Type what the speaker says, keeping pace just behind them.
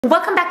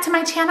Welcome back to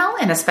my channel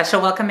and a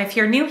special welcome if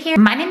you're new here.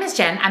 My name is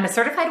Jen. I'm a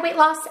certified weight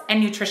loss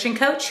and nutrition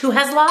coach who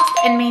has lost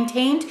and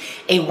maintained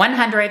a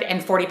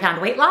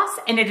 140-pound weight loss,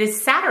 and it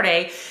is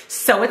Saturday,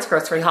 so it's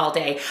grocery haul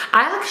day.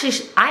 I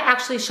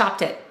actually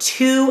shopped at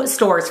 2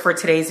 stores for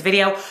today's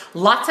video.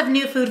 Lots of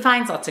new food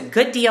finds, lots of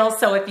good deals.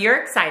 So if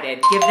you're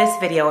excited, give this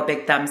video a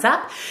big thumbs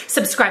up.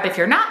 Subscribe if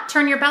you're not,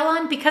 turn your bell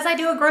on because I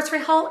do a grocery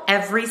haul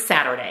every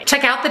Saturday.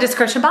 Check out the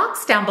description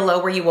box down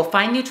below where you will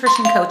find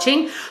nutrition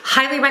coaching.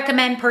 Highly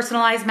recommend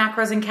personalized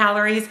macros and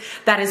calories.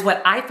 That is what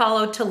I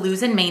followed to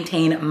lose and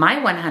maintain my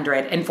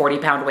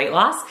 140-pound weight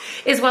loss,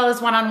 as well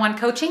as one-on-one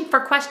coaching for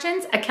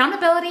questions,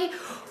 accountability,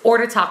 or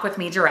to talk with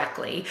me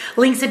directly.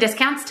 Links and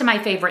discounts to my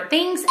favorite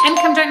things, and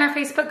come join our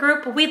Facebook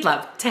group. We'd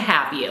love to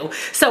have you.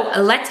 So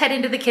let's head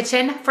into the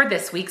kitchen for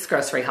this week's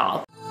grocery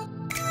haul.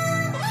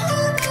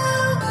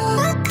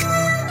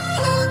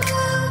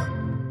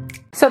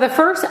 So the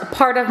first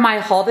part of my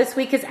haul this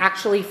week is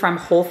actually from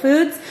Whole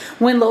Foods.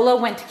 When Lola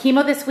went to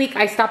chemo this week,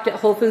 I stopped at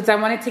Whole Foods. I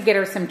wanted to get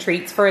her some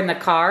treats for in the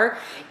car,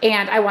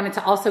 and I wanted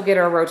to also get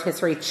her a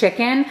rotisserie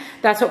chicken.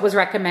 That's what was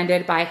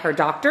recommended by her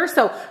doctor.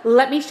 So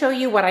let me show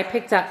you what I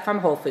picked up from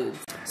Whole Foods.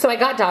 So I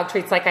got dog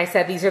treats, like I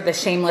said. These are the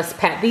Shameless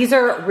Pet. These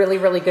are really,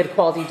 really good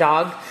quality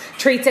dog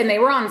treats, and they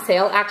were on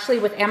sale. Actually,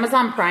 with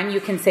Amazon Prime, you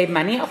can save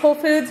money at Whole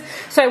Foods.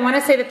 So I want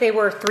to say that they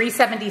were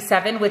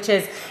 $3.77, which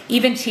is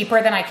even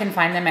cheaper than I can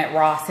find them at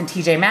Ross and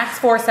TJ Maxx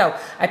for. So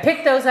I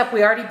picked those up.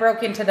 We already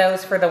broke into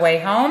those for the way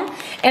home.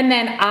 And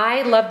then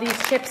I love these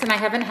chips, and I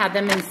haven't had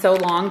them in so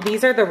long.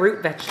 These are the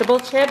root vegetable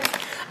chips.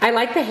 I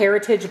like the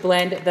Heritage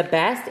blend the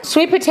best.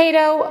 Sweet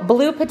potato,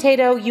 blue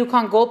potato,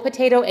 Yukon Gold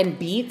potato, and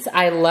beets.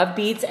 I love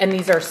beets, and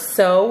these are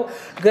so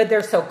good.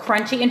 They're so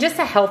crunchy and just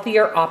a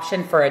healthier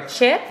option for a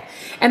chip.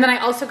 And then I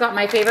also got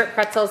my favorite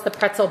pretzels, the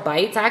pretzel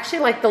bites. I actually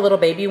like the little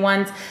baby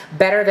ones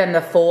better than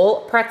the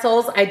full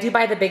pretzels. I do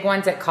buy the big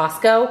ones at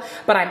Costco,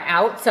 but I'm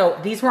out. So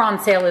these were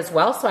on sale as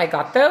well, so I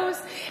got those.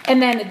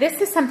 And then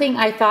this is something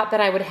I thought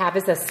that I would have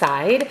as a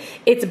side.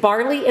 It's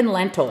barley and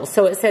lentils.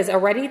 So it says a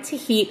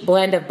ready-to-heat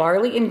blend of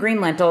barley and green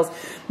lentils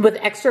with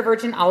extra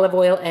virgin olive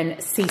oil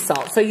and sea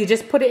salt. So you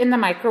just put it in the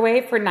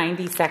microwave for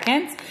 90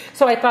 seconds.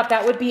 So I thought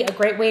that would be a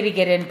great way to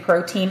get in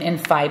protein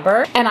and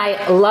fiber. And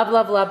I love,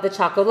 love, love the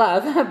Choco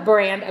Love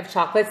brand of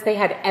chocolates. They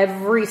had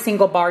every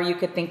single bar you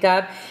could think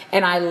of,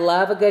 and I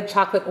love a good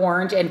chocolate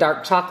orange and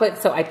dark chocolate,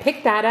 so I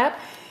picked that up.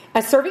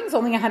 A serving is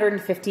only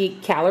 150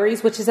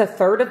 calories, which is a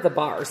third of the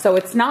bar, so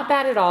it's not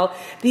bad at all.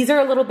 These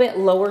are a little bit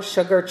lower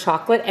sugar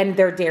chocolate, and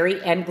they're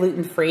dairy and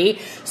gluten-free.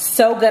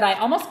 So good. I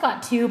almost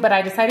got 2, but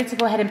I decided to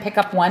go ahead and pick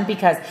up 1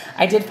 because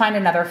I did find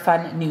another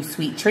fun new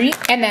sweet treat.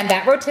 And then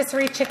that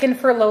rotisserie chicken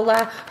for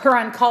Lola. Her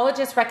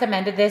oncologist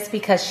recommended this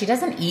because she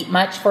doesn't eat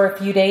much for a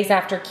few days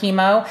after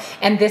chemo,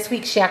 and this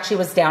week she actually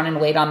was down in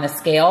weight on the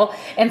scale.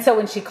 And so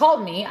when she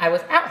called me, I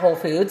was at Whole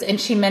Foods, and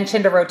she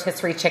mentioned a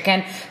rotisserie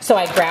chicken, so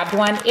I grabbed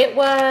one. It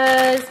was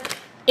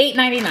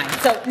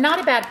 $8.99, so not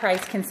a bad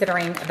price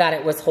considering that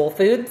it was Whole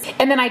Foods.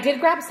 And then I did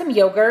grab some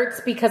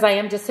yogurts because I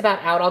am just about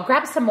out. I'll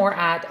grab some more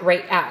at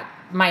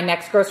my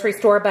next grocery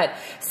store, but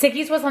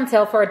Siggy's was on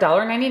sale for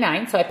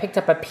 $1.99, so I picked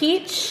up a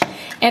peach,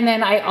 and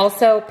then I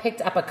also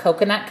picked up a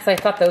coconut because I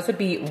thought those would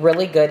be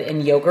really good in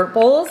yogurt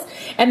bowls.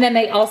 And then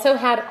they also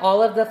had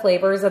all of the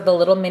flavors of the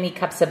little mini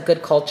cups of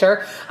Good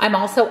Culture. I'm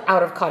also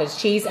out of cottage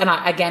cheese, and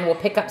I, again, will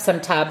pick up some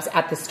tubs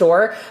at the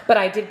store, but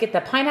I did get the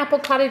pineapple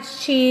cottage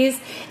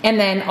cheese and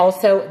then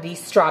also the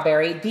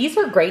strawberry. These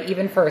are great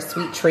even for a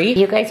sweet treat.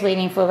 You guys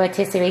waiting for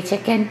rotisserie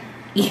chicken?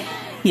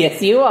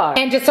 Yes, you are.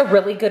 And just a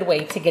really good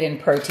way to get in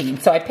protein.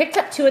 So I picked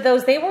up 2 of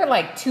those. They were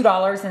like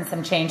 $2 and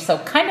some change, so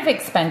kind of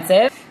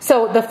expensive.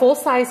 So the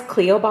full-size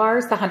Clio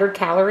bars, the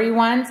 100-calorie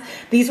ones,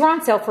 these were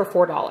on sale for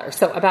 $4.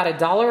 So about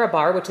 $1 a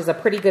bar, which is a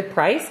pretty good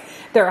price.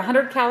 They're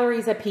 100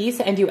 calories a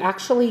piece, and you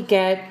actually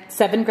get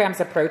 7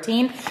 grams of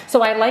protein.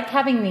 So I like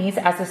having these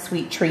as a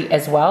sweet treat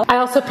as well. I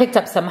also picked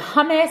up some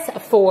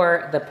hummus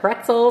for the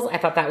pretzels. I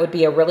thought that would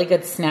be a really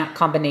good snack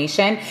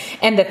combination.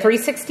 And the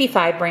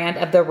 365 brand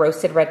of the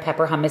roasted red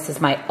pepper hummus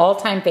is my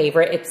all-time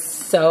favorite. It's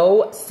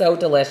so, so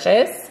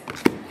delicious.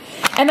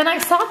 And then I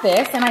saw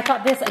this, and I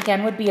thought this,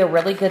 again, would be a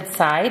really good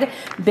side.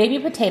 Baby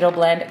potato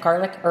blend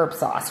garlic herb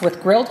sauce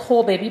with grilled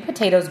whole baby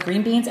potatoes,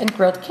 green beans, and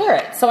grilled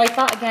carrots. So I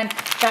thought, again,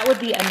 that would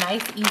be a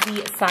nice,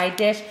 easy side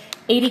dish.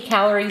 80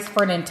 calories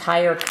for an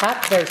entire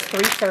cup. There's 3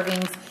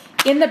 servings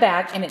in the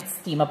bag, and it's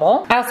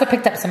steamable. I also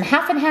picked up some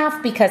half and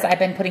half because I've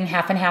been putting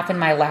half and half in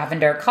my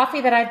lavender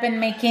coffee that I've been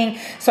making.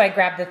 So I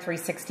grabbed the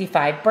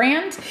 365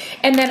 brand.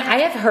 And then I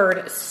have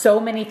heard so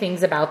many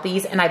things about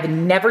these, and I've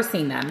never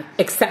seen them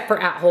except for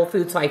at Whole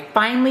Foods. So I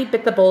finally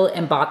bit the bullet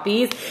and bought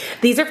these.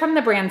 These are from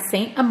the brand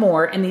Saint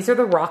Amour, and these are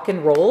the rock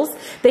and rolls.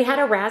 They had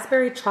a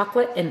raspberry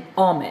chocolate and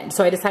almond.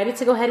 So I decided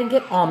to go ahead and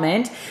get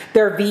almond.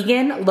 They're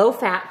vegan, low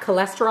fat,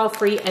 cholesterol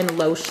free, and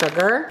low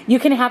sugar. You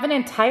can have an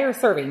entire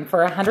serving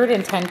for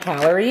 110 calories.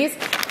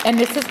 and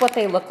this is what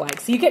they look like.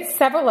 So you get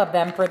several of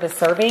them for the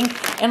serving.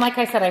 And like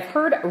I said, I've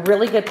heard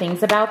really good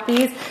things about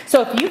these.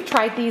 So if you've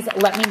tried these,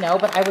 let me know,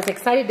 but I was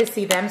excited to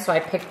see them, so I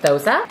picked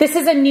those up. This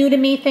is a new to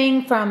me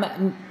thing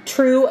from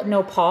True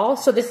Nopal.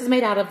 So this is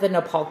made out of the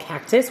Nopal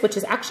cactus, which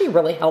is actually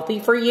really healthy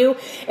for you.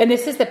 And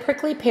this is the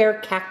prickly pear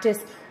cactus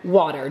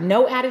water.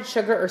 No added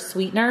sugar or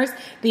sweeteners.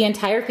 The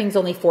entire thing's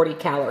only 40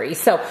 calories.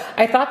 So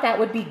I thought that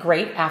would be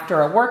great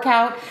after a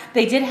workout.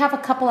 They did have a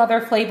couple other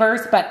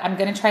flavors, but I'm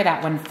gonna try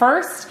that one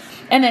first.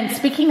 And then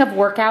speaking of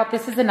workout,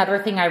 this is another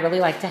thing I really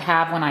like to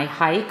have when I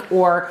hike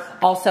or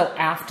also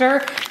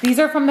after. These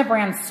are from the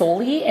brand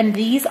Soli, and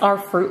these are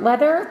fruit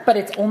leather, but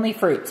it's only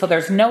fruit. So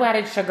there's no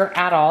added sugar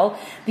at all.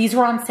 These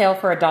were on sale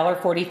for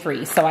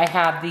 $1.43. So I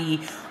have the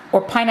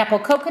pineapple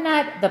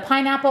coconut, the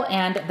pineapple,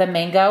 and the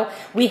mango.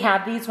 We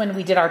had these when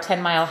we did our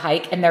 10-mile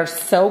hike, and they're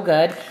so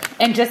good,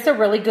 and just a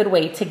really good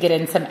way to get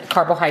in some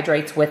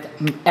carbohydrates with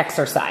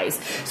exercise.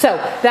 So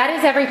that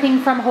is everything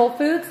from Whole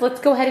Foods.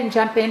 Let's go ahead and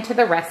jump into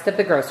the rest of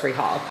the grocery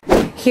haul.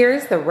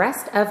 Here's the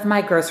rest of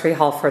my grocery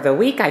haul for the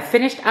week. I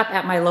finished up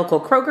at my local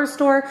Kroger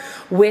store,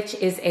 which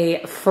is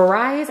a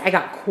Fry's. I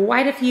got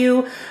quite a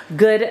few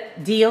good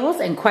deals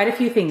and quite a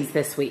few things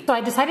this week. So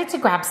I decided to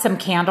grab some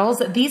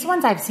candles. These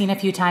ones I've seen a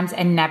few times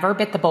and never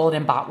bit the bullet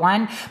and bought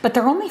one, but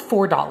they're only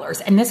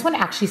 $4. And this one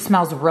actually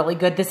smells really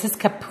good. This is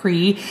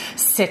Capri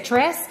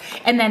Citrus.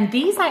 And then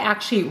these, I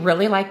actually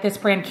really like this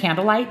brand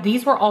Candlelight.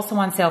 These were also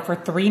on sale for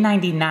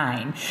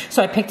 $3.99.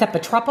 So I picked up a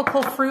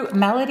tropical fruit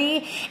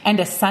melody and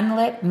a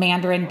sunlit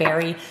mandarin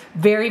berry.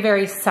 Very,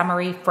 very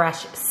summery,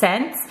 fresh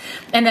scents.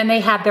 And then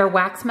they had their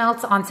wax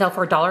melts on sale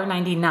for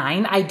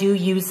 $1.99. I do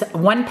use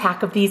one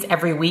pack of these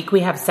every week. We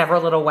have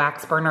several little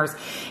wax burners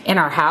in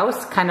our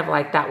house, kind of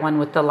like that one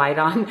with the light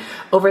on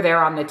over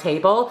there on the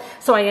table.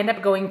 So I end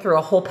up going through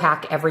a whole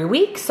pack every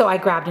week. So I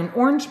grabbed an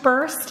orange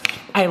burst.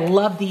 I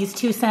love these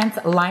 2 scents,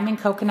 lime and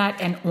coconut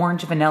and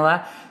orange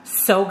vanilla.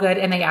 So good,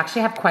 and they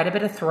actually have quite a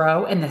bit of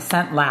throw, and the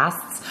scent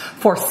lasts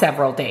for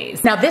several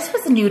days. Now this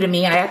was new to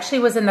me. I actually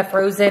was in the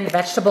frozen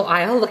vegetable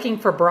aisle looking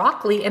for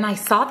broccoli, and I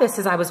saw this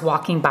as I was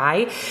walking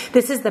by.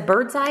 This is the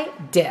Bird's Eye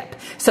Dip.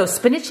 So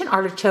spinach and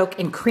artichoke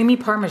and creamy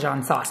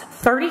Parmesan sauce,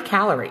 30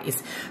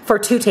 calories for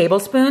 2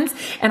 tablespoons.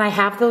 And I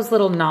have those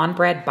little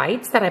non-bread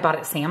bites that I bought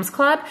at Sam's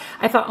Club.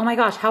 I thought, oh my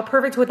gosh, how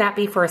perfect would that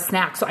be for a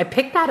snack? So I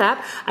picked that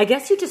up. I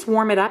guess you just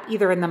warm it up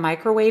either in the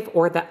microwave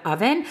or the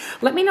oven.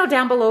 Let me know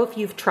down below if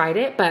you've tried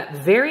it, but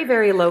very,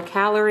 very low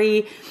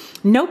calorie,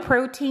 no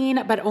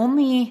protein, but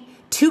only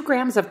 2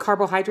 grams of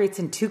carbohydrates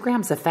and 2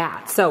 grams of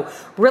fat. So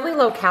really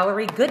low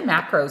calorie, good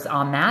macros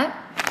on that.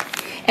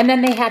 And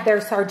then they had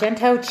their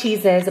Sargento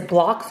cheeses.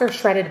 Blocks are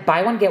shredded,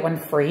 buy one, get one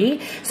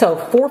free. So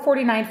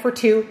 $4.49 for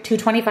 2,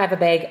 $2.25 a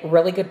bag,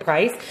 really good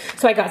price.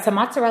 So I got some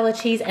mozzarella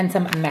cheese and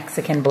some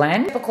Mexican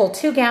blend. Typical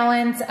 2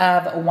 gallons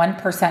of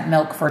 1%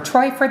 milk for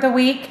Troy for the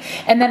week.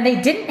 And then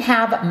they didn't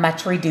have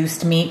much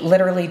reduced meat,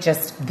 literally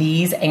just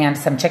these and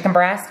some chicken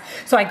breast.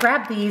 So I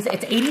grabbed these,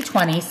 it's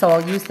 80-20, so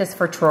I'll use this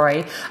for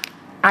Troy.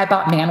 I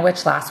bought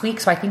Manwich last week,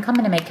 so I think I'm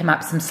gonna make him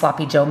up some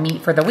Sloppy Joe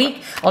meat for the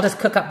week. I'll just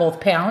cook up both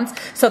pounds.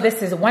 So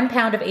this is 1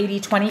 pound of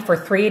 80-20 for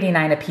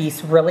 $3.89 a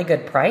piece, really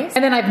good price.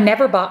 And then I've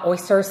never bought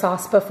oyster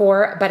sauce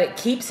before, but it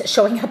keeps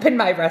showing up in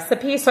my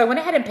recipe, so I went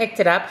ahead and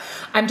picked it up.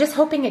 I'm just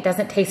hoping it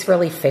doesn't taste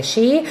really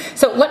fishy.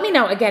 So let me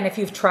know, again, if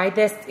you've tried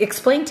this,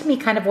 explain to me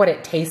kind of what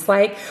it tastes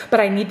like, but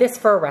I need this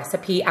for a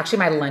recipe, actually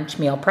my lunch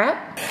meal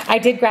prep. I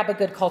did grab a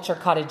Good Culture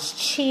cottage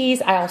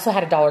cheese. I also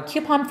had a $1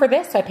 coupon for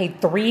this, so I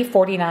paid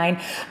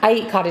 $3.49. I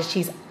eat cottage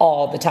cheese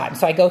all the time.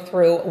 So I go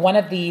through one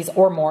of these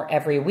or more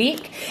every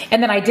week.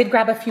 And then I did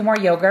grab a few more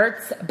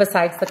yogurts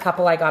besides the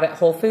couple I got at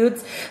Whole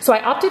Foods. So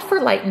I opted for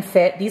Light and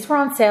Fit. These were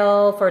on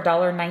sale for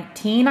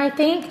 $1.19, I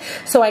think.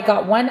 So I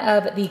got one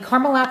of the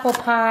caramel apple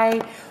pie,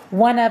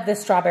 one of the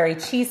strawberry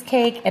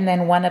cheesecake, and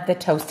then one of the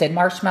toasted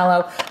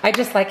marshmallow. I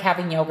just like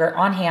having yogurt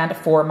on hand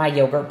for my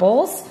yogurt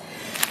bowls.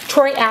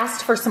 Troy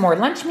asked for some more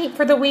lunch meat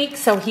for the week,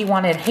 so he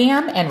wanted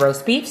ham and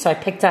roast beef, so I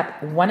picked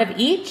up one of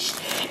each.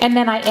 And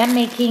then I am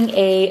making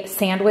a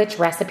sandwich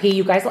recipe.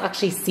 You guys will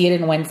actually see it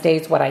in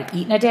Wednesdays, what I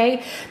eat in a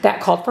day,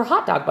 that called for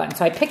hot dog buns.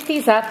 So I picked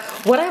these up.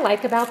 What I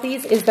like about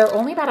these is they're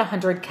only about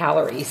 100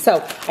 calories.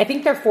 So I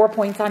think they're 4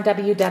 points on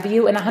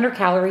WW, and 100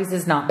 calories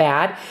is not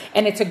bad.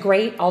 And it's a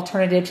great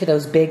alternative to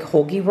those big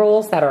hoagie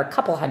rolls that are a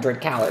couple hundred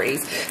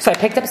calories. So I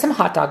picked up some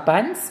hot dog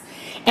buns.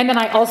 And then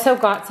I also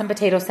got some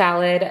potato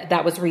salad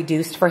that was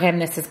reduced for him.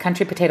 This is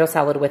country potato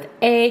salad with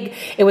egg.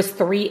 It was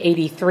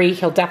 $3.83.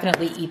 He'll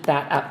definitely eat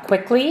that up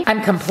quickly.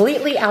 I'm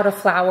completely out of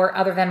flour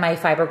other than my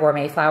Fiber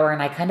Gourmet flour,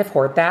 and I kind of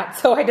hoard that.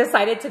 So I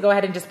decided to go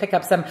ahead and just pick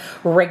up some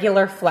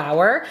regular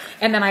flour.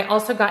 And then I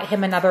also got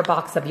him another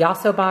box of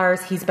Yasso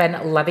bars. He's been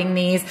loving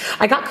these.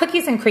 I got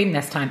cookies and cream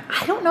this time.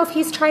 I don't know if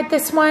he's tried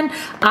this one.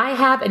 I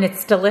have, and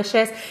it's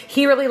delicious.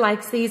 He really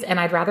likes these, and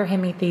I'd rather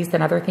him eat these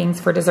than other things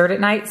for dessert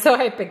at night. So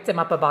I picked him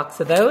up a box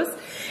of those.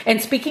 And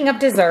speaking of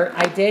dessert,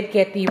 I did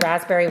get the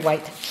raspberry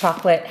white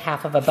chocolate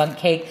half of a bundt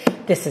cake.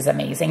 This is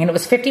amazing. And it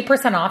was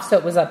 50% off, so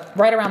it was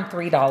right around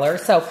 $3.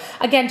 So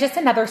again, just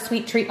another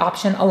sweet treat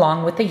option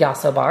along with the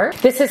Yasso bar.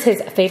 This is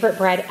his favorite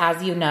bread,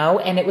 as you know,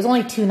 and it was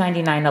only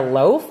 $2.99 a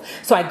loaf.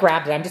 So I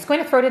grabbed it. I'm just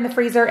going to throw it in the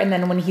freezer, and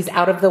then when he's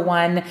out of the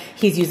one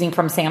he's using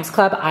from Sam's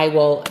Club,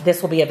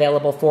 this will be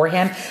available for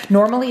him.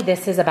 Normally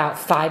this is about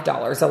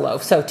 $5 a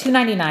loaf. So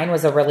 $2.99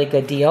 was a really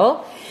good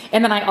deal.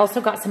 And then I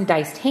also got some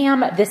diced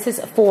ham. This is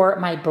for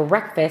my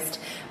breakfast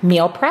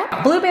meal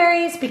prep.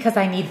 Blueberries, because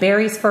I need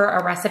berries for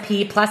a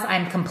recipe. Plus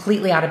I'm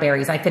completely out of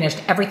berries. I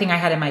finished everything I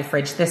had in my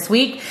fridge this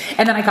week.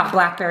 And then I got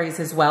blackberries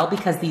as well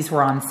because these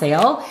were on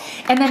sale.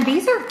 And then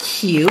these are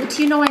cute.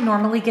 You know, I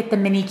normally get the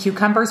mini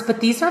cucumbers, but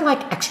these are like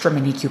extra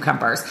mini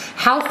cucumbers.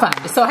 How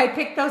fun. So I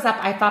picked those up.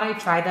 I thought I'd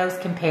try those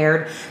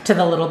compared to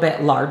the little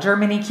bit larger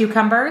mini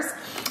cucumbers.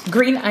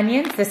 Green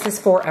onions, this is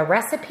for a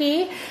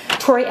recipe.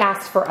 Troy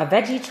asked for a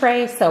veggie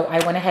tray, so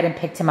I went ahead and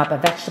picked him up a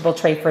vegetable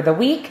tray for the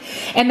week.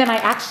 And then I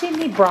actually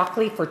need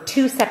broccoli for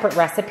 2 separate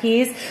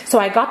recipes. So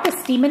I got the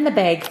steam in the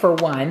bag for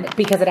one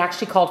because it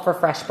actually called for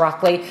fresh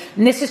broccoli.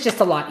 And this is just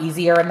a lot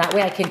easier, and that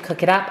way I can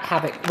cook it up,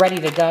 have it ready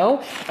to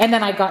go. And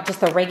then I got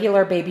just a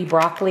regular baby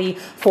broccoli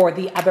for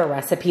the other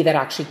recipe that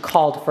actually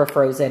called for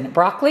frozen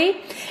broccoli.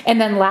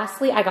 And then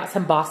lastly, I got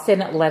some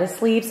Boston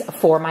lettuce leaves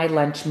for my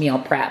lunch meal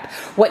prep.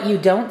 What you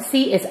don't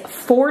see is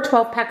 4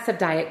 12-packs of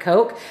Diet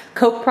Coke.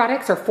 Coke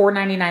products are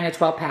 $4.99 a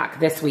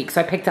 12-pack this week.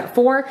 So I picked up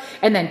 4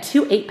 and then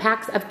 2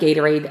 8-packs of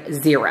Gatorade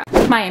Zero.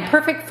 My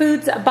Imperfect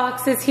Foods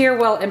boxes here.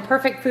 Well,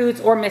 Imperfect Foods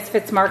or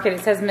Misfits Market.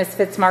 It says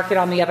Misfits Market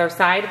on the other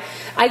side.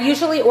 I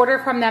usually order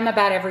from them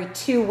about every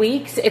 2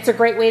 weeks. It's a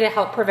great way to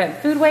help prevent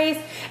food waste,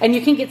 and you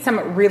can get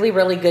some really,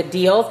 really good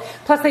deals.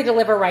 Plus they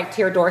deliver right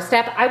to your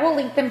doorstep. I will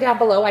link them down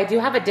below. I do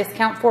have a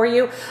discount for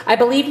you. I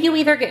believe you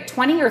either get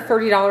 $20 or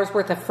 $30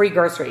 worth of free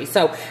groceries.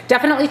 So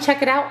definitely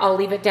check it out. I'll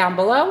leave it down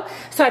below.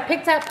 So I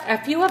picked up a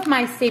few of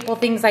my staple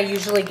things I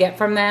usually get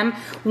from them.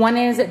 One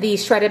is the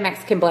shredded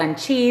Mexican blend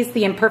cheese,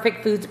 the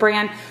Imperfect Foods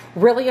brand.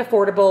 Really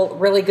affordable,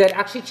 really good,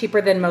 actually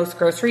cheaper than most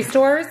grocery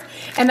stores.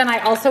 And then I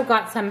also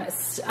got some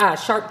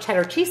sharp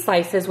cheddar cheese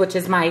slices, which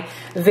is my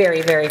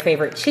very, very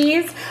favorite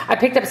cheese. I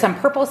picked up some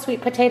purple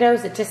sweet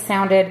potatoes. It just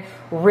sounded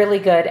really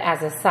good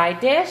as a side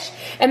dish.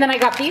 And then I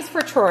got these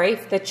for Troy,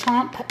 the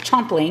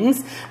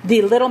chomplings,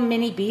 the little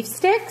mini beef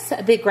sticks,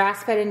 the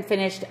grass-fed and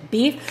finished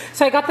beef.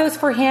 So I got those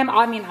for him.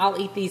 I mean, I'll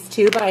eat these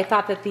too, but I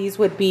thought that these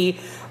would be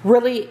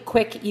really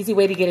quick, easy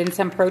way to get in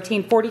some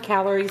protein. 40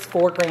 calories,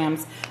 4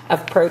 grams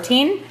of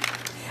protein.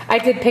 I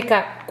did pick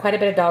up quite a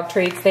bit of dog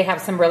treats. They have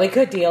some really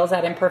good deals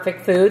at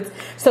Imperfect Foods.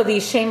 So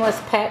these Shameless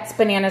Pets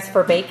bananas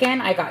for bacon,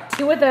 I got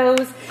 2 of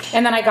those.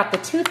 And then I got the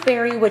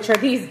Toothberry, which are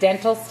these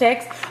dental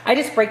sticks. I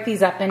just break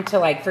these up into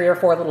like 3 or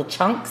 4 little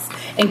chunks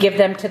and give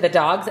them to the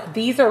dogs.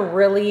 These are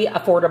really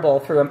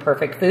affordable through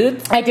Imperfect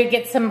Foods. I did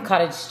get some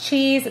cottage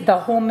cheese. The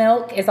whole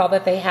milk is all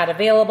that they had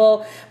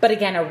available, but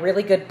again, a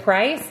really good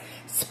price.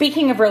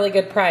 Speaking of really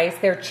good price,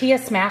 their Chia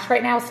Smash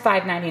right now is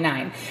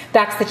 $5.99.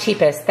 That's the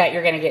cheapest that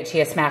you're gonna get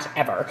Chia Smash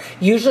ever.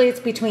 Usually it's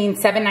between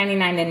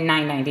 $7.99 and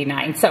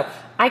 $9.99. So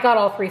I got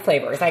all 3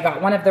 flavors. I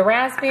got one of the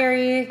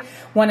raspberry,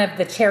 one of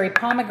the cherry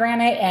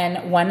pomegranate,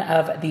 and one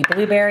of the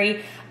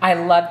blueberry. I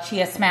love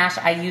Chia Smash.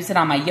 I use it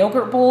on my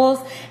yogurt bowls,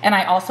 and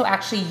I also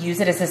actually use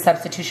it as a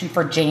substitution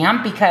for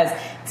jam because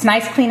it's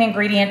nice, clean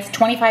ingredients,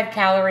 25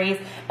 calories,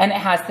 and it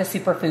has the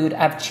superfood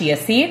of chia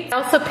seeds.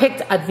 I also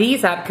picked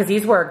these up because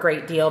these were a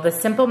great deal. The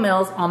Simple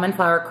Mills almond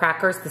flour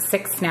crackers, the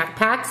 6 snack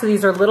packs. So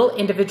these are little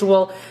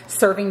individual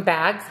serving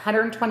bags,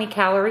 120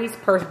 calories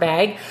per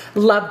bag.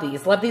 Love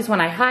these. Love these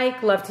when I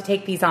hike. Love to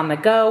take these on the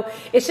go.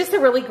 It's just a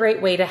really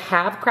great way to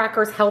have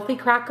crackers, healthy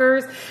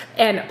crackers,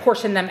 and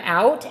portion them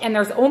out. And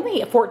there's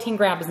only 14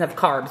 grams of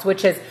carbs,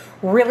 which is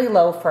really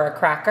low for a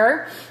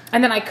cracker.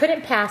 And then I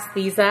couldn't pass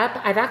these up.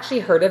 I've actually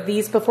heard of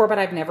these before, but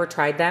I've never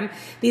tried them.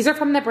 These are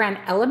from the brand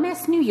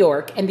Elemis New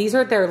York, and these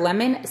are their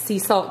lemon sea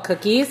salt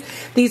cookies.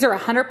 These are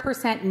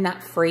 100%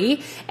 nut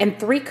free, and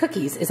 3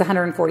 cookies is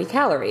 140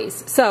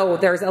 calories. So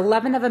there's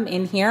 11 of them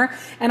in here,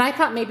 and I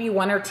thought maybe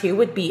 1 or 2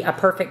 would be a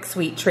perfect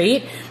sweet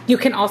treat. You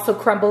can also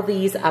crumble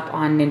these up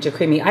on Ninja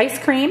Creamy ice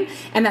cream,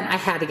 and then I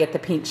had to get the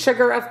pink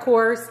sugar, of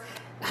course.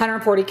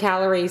 140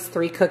 calories,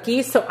 3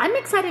 cookies. So I'm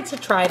excited to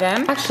try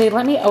them. Actually,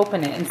 let me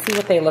open it and see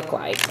what they look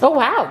like. Oh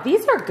wow,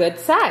 these are good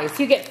size.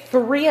 You get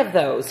 3 of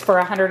those for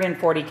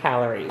 140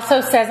 calories. So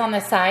it says on the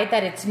side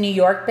that it's New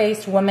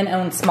York-based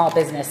woman-owned small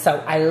business. So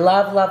I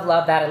love, love,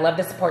 love that. I love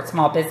to support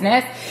small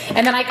business.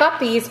 And then I got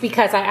these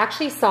because I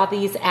actually saw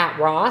these at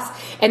Ross,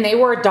 and they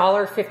were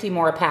 $1.50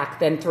 more a pack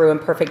than through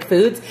Imperfect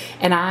Foods.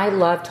 And I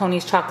love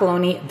Tony's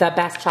Chocolonely, the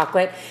best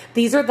chocolate.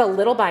 These are the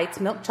little bites,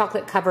 milk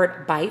chocolate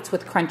covered bites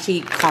with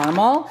crunchy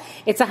caramel.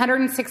 It's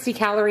 160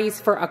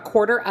 calories for a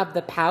quarter of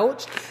the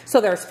pouch.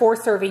 So there's 4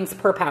 servings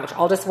per pouch.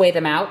 I'll just weigh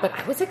them out, but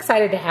I was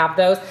excited to have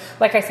those.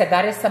 Like I said,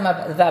 that is some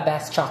of the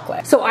best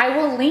chocolate. So I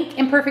will link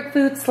Imperfect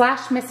Foods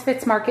 /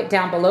 Misfits Market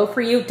down below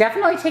for you.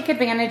 Definitely take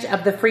advantage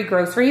of the free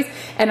groceries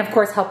and of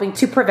course helping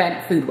to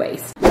prevent food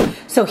waste.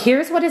 So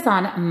here's what is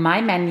on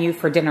my menu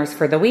for dinners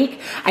for the week.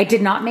 I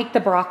did not make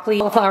the broccoli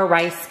cauliflower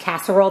rice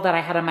casserole that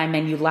I had on my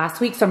menu last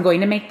week, so I'm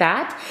going to make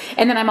that.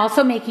 And then I'm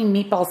also making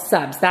meatball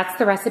subs. That's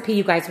the recipe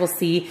you guys will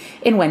see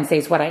in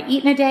Wednesdays, what I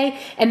eat in a day.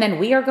 And then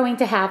we are going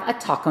to have a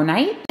taco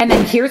night. And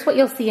then here's what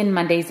you'll see in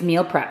Monday's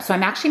meal prep. So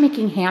I'm actually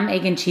making ham,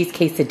 egg, and cheese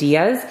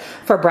quesadillas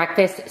for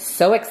breakfast.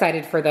 So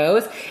excited for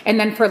those. And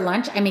then for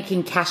lunch, I'm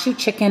making cashew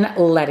chicken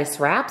lettuce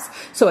wraps.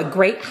 So a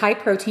great high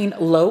protein,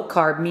 low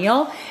carb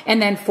meal.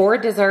 And then for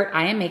dessert,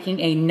 I am making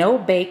a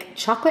no-bake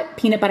chocolate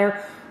peanut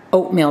butter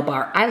oatmeal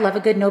bar. I love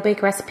a good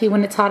no-bake recipe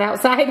when it's hot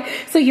outside.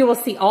 So you will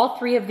see all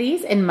three of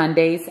these in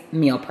Monday's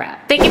meal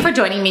prep. Thank you for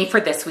joining me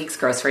for this week's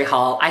grocery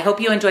haul. I hope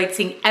you enjoyed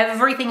seeing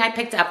everything I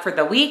picked up for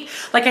the week.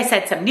 Like I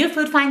said, some new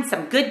food finds,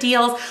 some good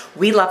deals.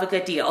 We love a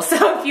good deal.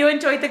 So if you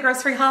enjoyed the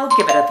grocery haul,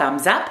 give it a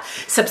thumbs up.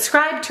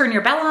 Subscribe, turn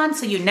your bell on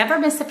so you never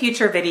miss a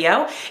future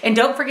video. And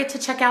don't forget to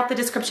check out the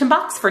description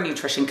box for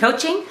nutrition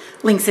coaching,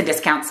 links and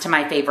discounts to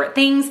my favorite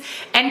things,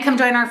 and come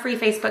join our free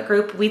Facebook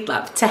group. We'd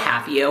love to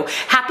have you.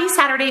 Happy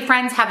Saturday,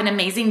 friends. Have an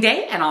amazing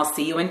day, and I'll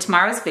see you in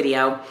tomorrow's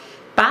video.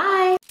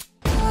 Bye.